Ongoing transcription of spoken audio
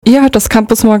Ihr hört das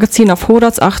Campus-Magazin auf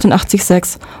Horaz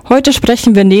 88.6. Heute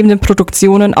sprechen wir neben den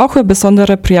Produktionen auch über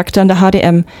besondere Projekte an der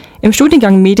HDM. Im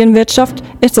Studiengang Medienwirtschaft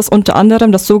ist das unter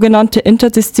anderem das sogenannte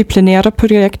Interdisziplinäre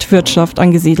Projekt Wirtschaft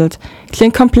angesiedelt.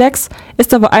 Klingt komplex,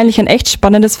 ist aber eigentlich ein echt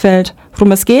spannendes Feld.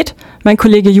 Worum es geht? Mein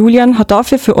Kollege Julian hat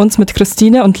dafür für uns mit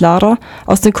Christine und Lara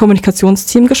aus dem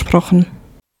Kommunikationsteam gesprochen.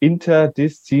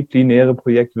 Interdisziplinäre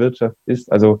Projekt Wirtschaft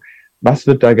ist, also was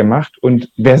wird da gemacht und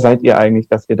wer seid ihr eigentlich,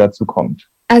 dass ihr dazu kommt?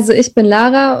 Also ich bin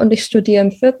Lara und ich studiere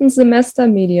im 4. Semester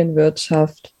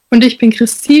Medienwirtschaft. Und ich bin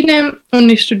Christine und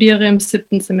ich studiere im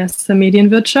 7. Semester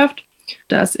Medienwirtschaft.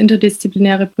 Das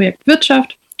Interdisziplinäre Projekt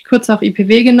Wirtschaft, kurz auch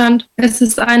IPW genannt. Es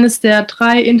ist eines der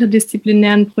 3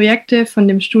 interdisziplinären Projekte von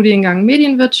dem Studiengang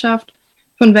Medienwirtschaft,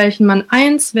 von welchen man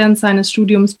 1 während seines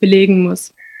Studiums belegen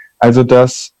muss. Also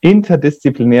das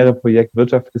interdisziplinäre Projekt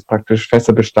Wirtschaft ist praktisch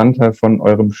fester Bestandteil von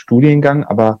eurem Studiengang,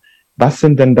 aber was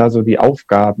sind denn da so die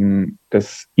Aufgaben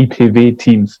des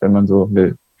IPW-Teams, wenn man so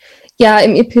will? Ja,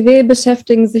 im IPW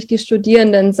beschäftigen sich die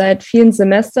Studierenden seit vielen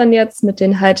Semestern jetzt mit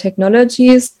den High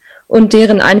Technologies und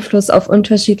deren Einfluss auf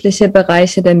unterschiedliche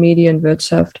Bereiche der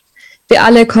Medienwirtschaft. Wir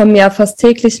alle kommen ja fast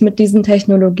täglich mit diesen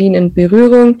Technologien in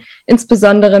Berührung,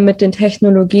 insbesondere mit den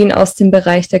Technologien aus dem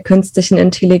Bereich der künstlichen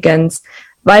Intelligenz,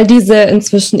 weil diese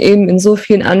inzwischen eben in so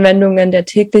vielen Anwendungen der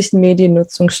täglichen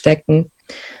Mediennutzung stecken.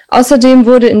 Außerdem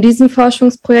wurde in diesem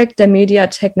Forschungsprojekt der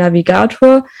Mediatek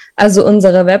Navigator, also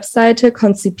unsere Webseite,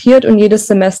 konzipiert und jedes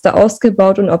Semester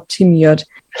ausgebaut und optimiert.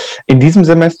 In diesem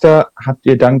Semester habt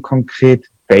ihr dann konkret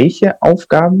welche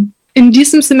Aufgaben? In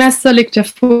diesem Semester liegt der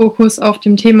Fokus auf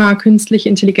dem Thema künstliche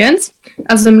Intelligenz.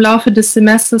 Also im Laufe des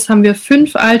Semesters haben wir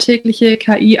 5 alltägliche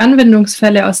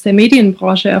KI-Anwendungsfälle aus der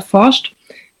Medienbranche erforscht.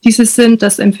 Diese sind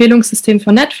das Empfehlungssystem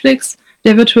von Netflix,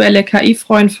 der virtuelle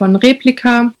KI-Freund von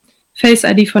Replika, Face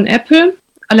ID von Apple,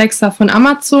 Alexa von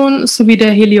Amazon sowie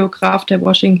der Heliograph der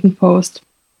Washington Post.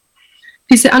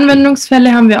 Diese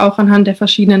Anwendungsfälle haben wir auch anhand der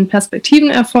verschiedenen Perspektiven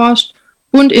erforscht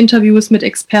und Interviews mit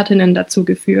Expertinnen dazu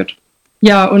geführt.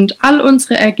 Ja, und all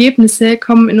unsere Ergebnisse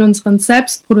kommen in unseren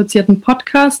selbstproduzierten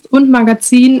Podcast und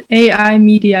Magazin AI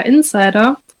Media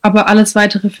Insider, aber alles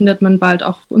Weitere findet man bald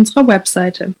auch auf unserer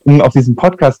Webseite. Um auf diesen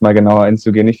Podcast mal genauer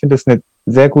einzugehen, ich finde das eine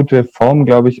sehr gute Form,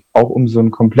 glaube ich, auch um so ein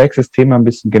komplexes Thema ein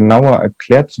bisschen genauer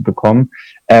erklärt zu bekommen.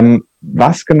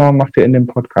 Was genau macht ihr in dem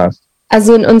Podcast?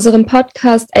 Also in unserem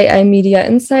Podcast AI Media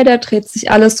Insider dreht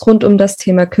sich alles rund um das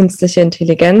Thema künstliche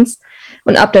Intelligenz.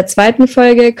 Und ab der 2.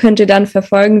 Folge könnt ihr dann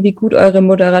verfolgen, wie gut eure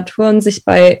Moderatoren sich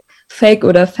bei Fake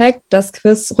oder Fact, das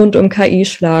Quiz rund um KI,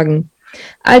 schlagen.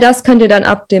 All das könnt ihr dann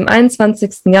ab dem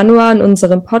 21. Januar in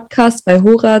unserem Podcast bei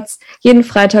Horaz jeden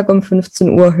Freitag um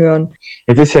 15 Uhr hören.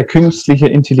 Jetzt ist ja künstliche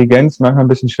Intelligenz manchmal ein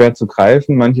bisschen schwer zu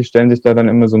greifen. Manche stellen sich da dann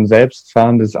immer so ein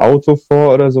selbstfahrendes Auto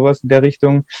vor oder sowas in der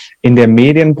Richtung. In der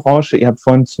Medienbranche, ihr habt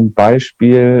vorhin zum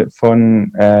Beispiel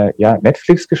von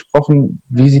Netflix gesprochen.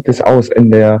 Wie sieht das aus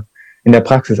in der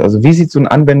Praxis? Also wie sieht so ein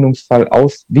Anwendungsfall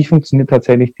aus? Wie funktioniert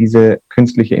tatsächlich diese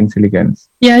künstliche Intelligenz?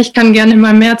 Ja, ich kann gerne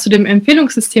mal mehr zu dem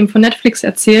Empfehlungssystem von Netflix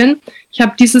erzählen. Ich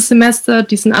habe dieses Semester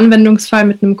diesen Anwendungsfall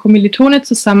mit einem Kommilitone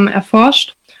zusammen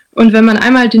erforscht. Und wenn man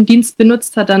einmal den Dienst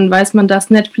benutzt hat, dann weiß man,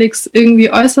 dass Netflix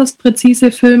irgendwie äußerst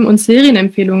präzise Film- und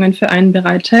Serienempfehlungen für einen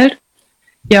bereithält.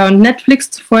 Ja, und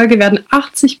Netflix zufolge werden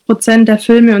 80% der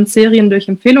Filme und Serien durch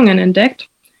Empfehlungen entdeckt.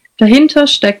 Dahinter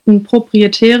steckt ein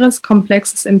proprietäres,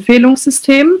 komplexes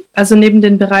Empfehlungssystem. Also neben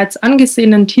den bereits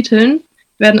angesehenen Titeln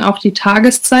werden auch die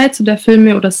Tageszeit, zu der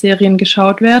Filme oder Serien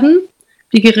geschaut werden,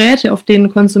 die Geräte, auf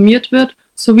denen konsumiert wird,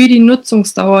 sowie die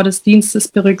Nutzungsdauer des Dienstes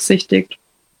berücksichtigt.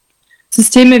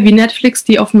 Systeme wie Netflix,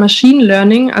 die auf Machine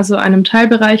Learning, also einem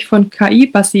Teilbereich von KI,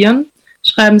 basieren,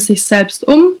 schreiben sich selbst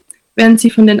um, während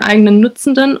sie von den eigenen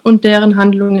Nutzenden und deren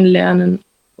Handlungen lernen.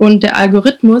 Und der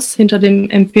Algorithmus hinter dem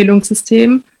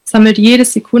Empfehlungssystem sammelt jede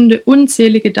Sekunde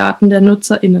unzählige Daten der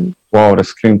NutzerInnen. Wow,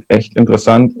 das klingt echt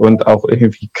interessant und auch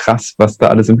irgendwie krass, was da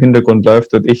alles im Hintergrund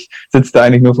läuft. Und ich sitze da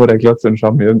eigentlich nur vor der Glotze und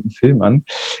schaue mir irgendeinen Film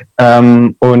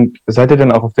an. Und seid ihr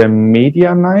dann auch auf der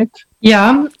Media Night?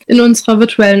 Ja, in unserer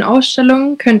virtuellen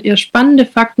Ausstellung könnt ihr spannende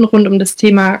Fakten rund um das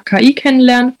Thema KI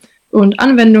kennenlernen und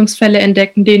Anwendungsfälle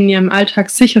entdecken, denen ihr im Alltag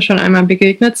sicher schon einmal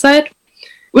begegnet seid.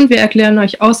 Und wir erklären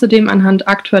euch außerdem anhand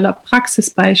aktueller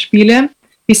Praxisbeispiele,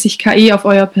 wie sich KI auf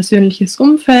euer persönliches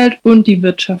Umfeld und die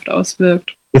Wirtschaft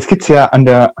auswirkt. Jetzt gibt es ja an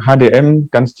der HDM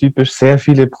ganz typisch sehr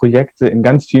viele Projekte in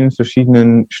ganz vielen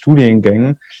verschiedenen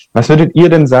Studiengängen. Was würdet ihr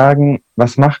denn sagen,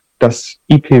 was macht das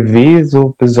IPW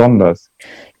so besonders?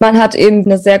 Man hat eben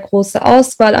eine sehr große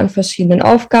Auswahl an verschiedenen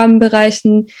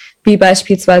Aufgabenbereichen, wie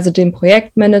beispielsweise dem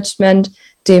Projektmanagement,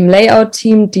 dem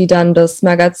Layout-Team, die dann das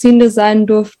Magazin designen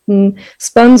durften,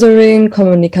 Sponsoring,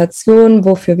 Kommunikation,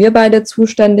 wofür wir beide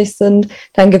zuständig sind.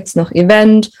 Dann gibt's noch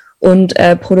Event und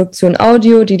Produktion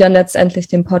Audio, die dann letztendlich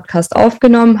den Podcast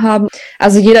aufgenommen haben.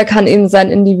 Also jeder kann eben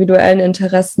seinen individuellen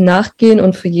Interessen nachgehen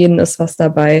und für jeden ist was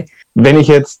dabei. Wenn ich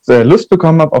jetzt Lust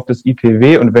bekommen habe auf das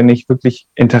IPW und wenn ich wirklich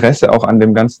Interesse auch an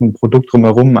dem ganzen Produkt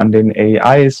drumherum, an den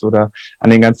AIs oder an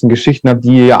den ganzen Geschichten habe,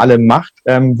 die ihr alle macht,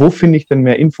 wo finde ich denn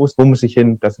mehr Infos? Wo muss ich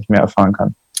hin, dass ich mehr erfahren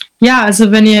kann? Ja,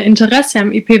 also wenn ihr Interesse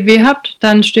am IPW habt,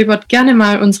 dann stöbert gerne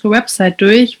mal unsere Website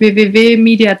durch,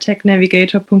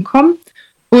 www.mediatechnavigator.com.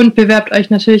 Und bewerbt euch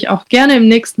natürlich auch gerne im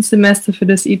nächsten Semester für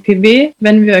das IPW,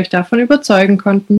 wenn wir euch davon überzeugen konnten.